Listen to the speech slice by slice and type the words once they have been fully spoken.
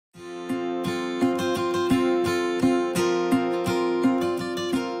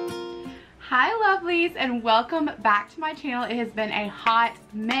beauties, and welcome back to my channel. It has been a hot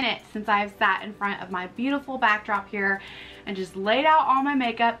minute since I've sat in front of my beautiful backdrop here and just laid out all my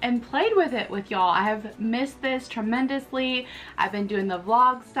makeup and played with it with y'all. I have missed this tremendously. I've been doing the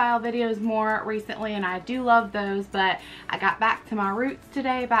vlog style videos more recently and I do love those, but I got back to my roots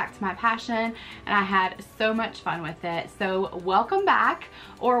today, back to my passion, and I had so much fun with it. So welcome back,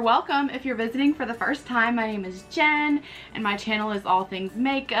 or welcome if you're visiting for the first time. My name is Jen and my channel is all things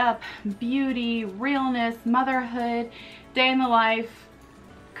makeup, beauty, realness, motherhood, day in the life,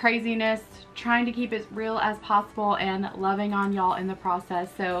 craziness, trying to keep it real as possible and loving on y'all in the process.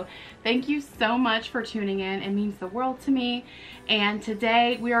 So thank you so much for tuning in. It means the world to me. And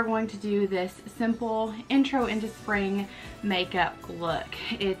today we are going to do this simple intro into spring makeup look.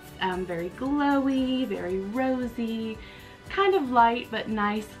 It's very glowy, very rosy, kind of light but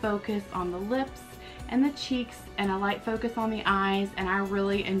nice focus on the lips and the cheeks and a light focus on the eyes, and I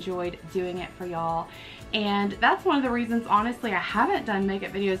really enjoyed doing it for y'all. And that's one of the reasons, honestly, I haven't done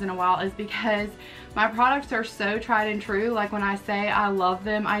makeup videos in a while, is because my products are so tried and true. Like when I say I love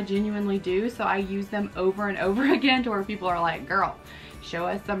them, I genuinely do. So I use them over and over again to where people are like, girl, show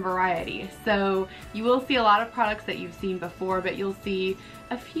us some variety. So you will see a lot of products that you've seen before, but you'll see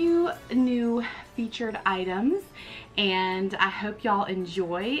a few new featured items, and I hope y'all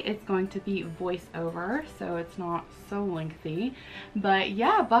enjoy. It's going to be voiceover, so it's not so lengthy, but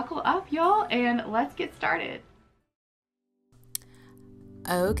yeah, buckle up y'all and let's get started.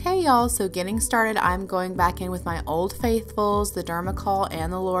 Okay y'all, so getting started, I'm going back in with my old faithfuls, the Dermacol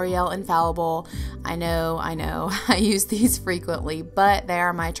and the L'Oreal Infallible. I know, I use these frequently, but they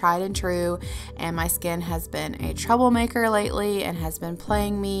are my tried and true, and my skin has been a troublemaker lately and has been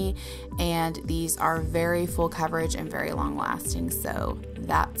playing me, and these are very full coverage and very long lasting, so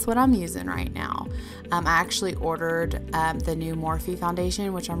that's what I'm using right now. I actually ordered the new Morphe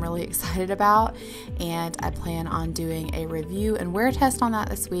foundation, which I'm really excited about, and I plan on doing a review and wear test on that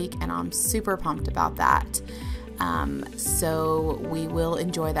this week, and I'm super pumped about that. So we will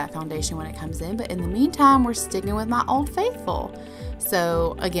enjoy that foundation when it comes in, but in the meantime, we're sticking with my old faithful.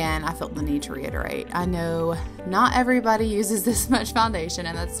 So again, I felt the need to reiterate, I know not everybody uses this much foundation,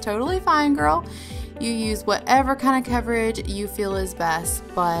 and that's totally fine, girl. You use whatever kind of coverage you feel is best,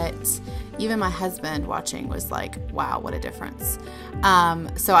 but even my husband watching was like, wow, what a difference.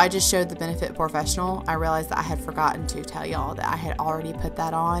 So I just showed the Benefit Professional. I realized that I had forgotten to tell y'all that I had already put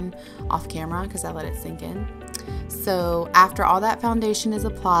that on off camera because I let it sink in. So after all that foundation is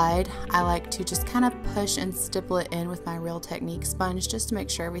applied, I like to just kind of push and stipple it in with my Real Technique sponge just to make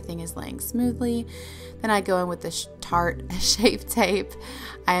sure everything is laying smoothly. Then I go in with the Tarte Shape Tape.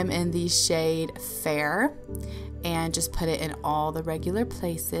 I am in the shade Fair, and just put it in all the regular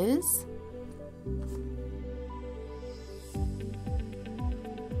places.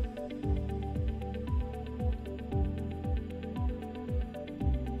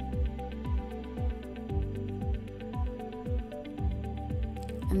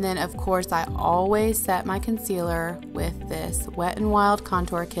 And then of course I always set my concealer with this Wet n Wild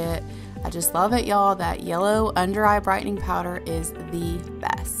contour kit. I just love it, y'all. That yellow under eye brightening powder is the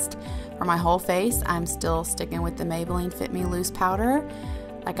best. For my whole face, I'm still sticking with the Maybelline Fit Me Loose powder.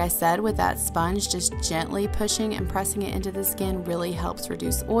 Like I said, with that sponge, just gently pushing and pressing it into the skin really helps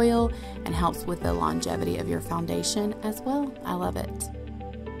reduce oil and helps with the longevity of your foundation as well. I love it.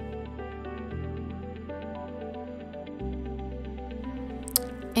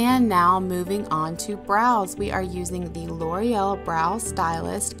 And now moving on to brows, we are using the L'Oreal Brow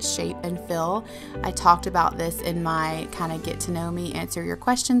Stylist Shape and Fill. I talked about this in my kind of get to know me, answer your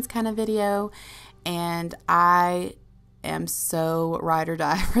questions kind of video, and I am so ride or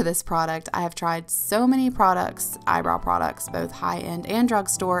die for this product. I have tried so many products, eyebrow products, both high-end and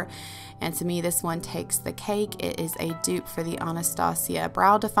drugstore, and to me this one takes the cake. It is a dupe for the Anastasia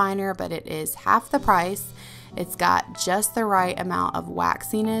Brow Definer, but it is half the price. It's got just the right amount of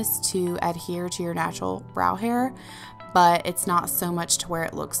waxiness to adhere to your natural brow hair, but it's not so much to where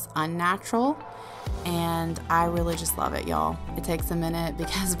it looks unnatural, and I really just love it, y'all. It takes a minute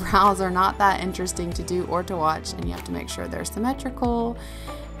because brows are not that interesting to do or to watch, and you have to make sure they're symmetrical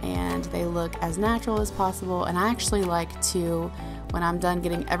and they look as natural as possible. And I actually like to, when I'm done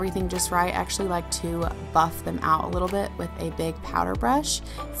getting everything just right, I actually like to buff them out a little bit with a big powder brush.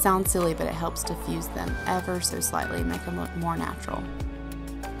 It sounds silly, but it helps diffuse them ever so slightly, make them look more natural.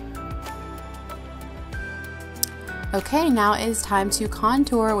 Okay, now it is time to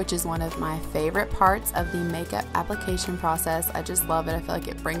contour, which is one of my favorite parts of the makeup application process. I just love it. I feel like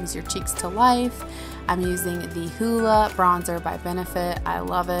it brings your cheeks to life. I'm using the Hoola bronzer by Benefit. I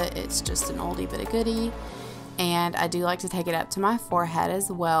love it. It's just an oldie but a goodie. And I do like to take it up to my forehead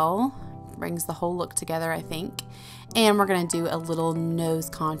as well. brings the whole look together, I think. And we're going to do a little nose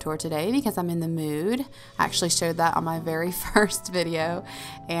contour today because I'm in the mood. I actually showed that on my very first video,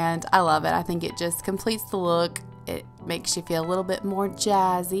 and I love it. I think it just completes the look. It makes you feel a little bit more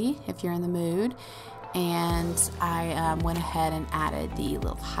jazzy if you're in the mood. And I went ahead and added the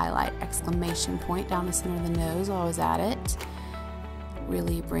little highlight exclamation point down the center of the nose while I was at it.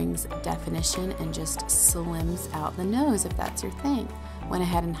 Really brings definition and just slims out the nose if that's your thing. Went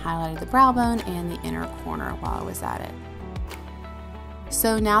ahead and highlighted the brow bone and the inner corner while I was at it.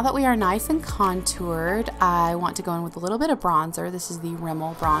 So now that we are nice and contoured, I want to go in with a little bit of bronzer. This is the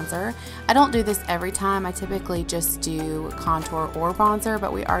Rimmel bronzer. I don't do this every time. I typically just do contour or bronzer,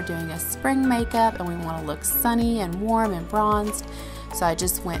 but we are doing a spring makeup and we want to look sunny and warm and bronzed. So I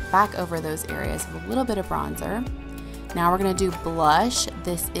just went back over those areas with a little bit of bronzer. Now we're going to do blush.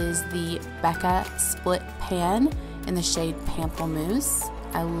 This is the Becca Split Pan in the shade Pamplemousse.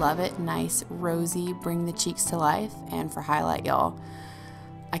 I love it. Nice, rosy, bring the cheeks to life. And for highlight, y'all,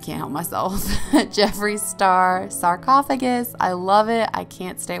 I can't help myself. Jeffree Star Sarcophagus. I love it. I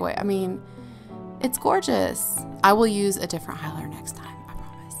can't stay away. I mean, it's gorgeous. I will use a different highlighter next time, I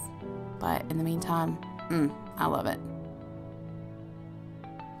promise. But in the meantime, I love it.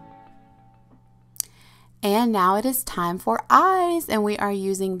 And now it is time for eyes, and we are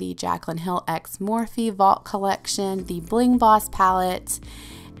using the Jaclyn Hill X Morphe Vault Collection, the Bling Boss palette,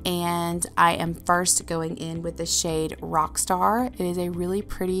 and I am first going in with the shade Rockstar. It is a really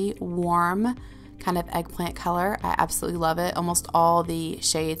pretty, warm, kind of eggplant color. I absolutely love it. Almost all the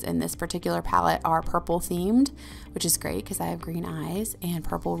shades in this particular palette are purple themed, which is great because I have green eyes, and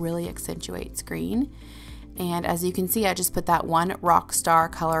purple really accentuates green. And as you can see, I just put that one Rockstar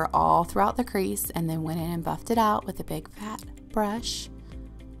color all throughout the crease and then went in and buffed it out with a big fat brush.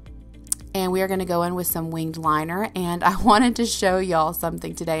 And we are going to go in with some winged liner, and I wanted to show y'all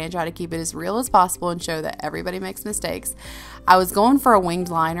something today and try to keep it as real as possible and show that everybody makes mistakes. I was going for a winged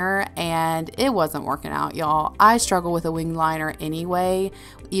liner and it wasn't working out, y'all. I struggle with a winged liner anyway,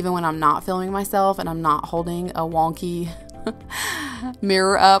 even when I'm not filming myself and I'm not holding a wonky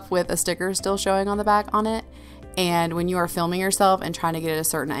mirror up with a sticker still showing on the back on it. And when you are filming yourself and trying to get at a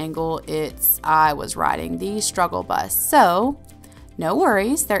certain angle, I was riding the struggle bus. So no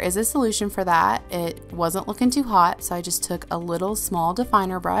worries, there is a solution for that. It wasn't looking too hot, so I just took a little small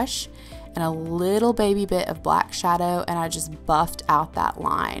definer brush and a little baby bit of black shadow, and I just buffed out that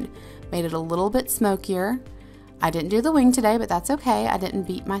line. Made it a little bit smokier. I didn't do the wing today, but that's okay. I didn't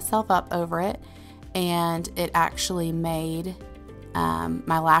beat myself up over it. And it actually made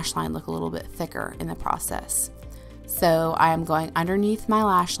my lash line look a little bit thicker in the process. So I am going underneath my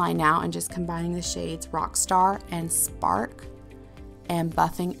lash line now and just combining the shades Rockstar and Spark and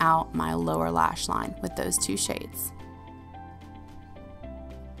buffing out my lower lash line with those two shades.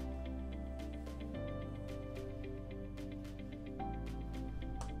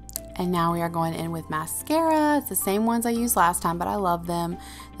 And now we are going in with mascara. It's the same ones I used last time, but I love them.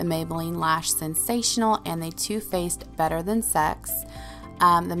 The Maybelline Lash Sensational and the Too Faced Better Than Sex.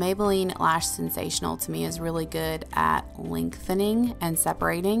 The Maybelline Lash Sensational to me is really good at lengthening and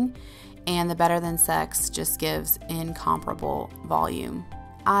separating, and the Better Than Sex just gives incomparable volume.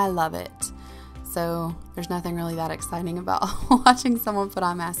 I love it. So there's nothing really that exciting about watching someone put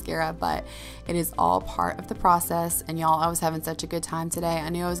on mascara, but it is all part of the process. And y'all, I was having such a good time today. I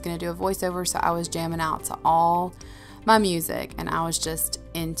knew I was going to do a voiceover, so I was jamming out to all my music and I was just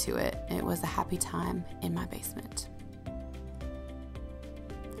into it. It was a happy time in my basement.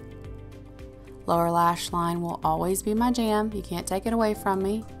 Lower lash line will always be my jam. You can't take it away from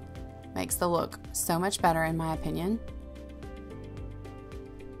me. Makes the look so much better in my opinion.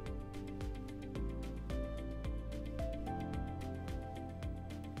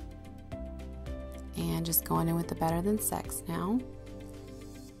 And just going in with the Better Than Sex now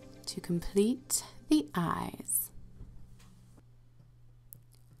to complete the eyes.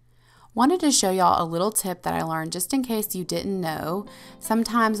 Wanted to show y'all a little tip that I learned just in case you didn't know.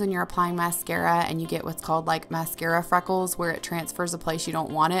 Sometimes when you're applying mascara and you get what's called like mascara freckles, where it transfers a place you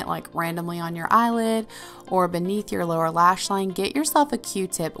don't want it, like randomly on your eyelid or beneath your lower lash line, get yourself a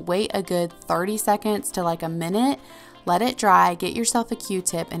Q-tip. Wait a good 30 seconds to like a minute. Let it dry, get yourself a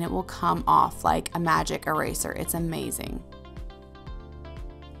Q-tip, and it will come off like a magic eraser. It's amazing.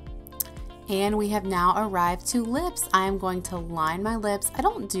 And we have now arrived to lips. I am going to line my lips. I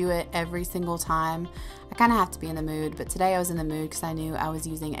don't do it every single time. I kind of have to be in the mood, but today I was in the mood because I knew I was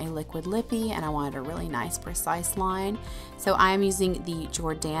using a liquid lippy and I wanted a really nice precise line. So I am using the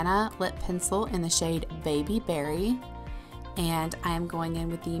Jordana lip pencil in the shade Baby Berry, and I am going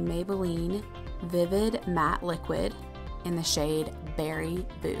in with the Maybelline Vivid Matte Liquid in the shade Berry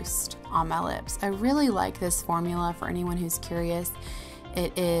Boost on my lips. I really like this formula for anyone who's curious.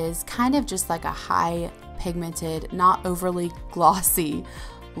 It is kind of just like a high pigmented, not overly glossy,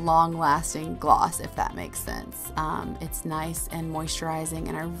 long-lasting gloss, if that makes sense. It's nice and moisturizing,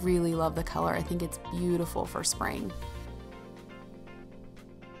 and I really love the color. I think it's beautiful for spring.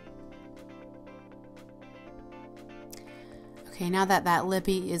 Okay, now that that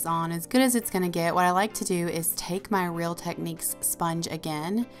lippy is on as good as it's gonna get, what I like to do is take my Real Techniques sponge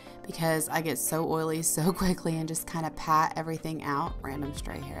again, because I get so oily so quickly, and just kind of pat everything out, random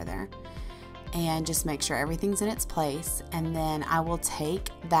stray hair there, and just make sure everything's in its place. And then I will take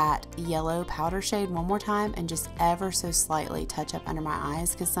that yellow powder shade one more time and just ever so slightly touch up under my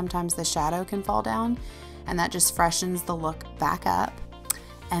eyes, because sometimes the shadow can fall down, and that just freshens the look back up.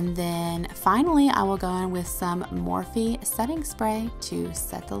 And then finally, I will go in with some Morphe setting spray to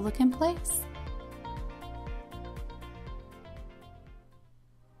set the look in place.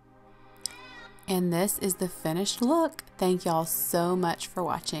 And this is the finished look. Thank y'all so much for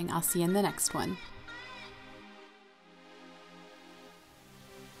watching. I'll see you in the next one.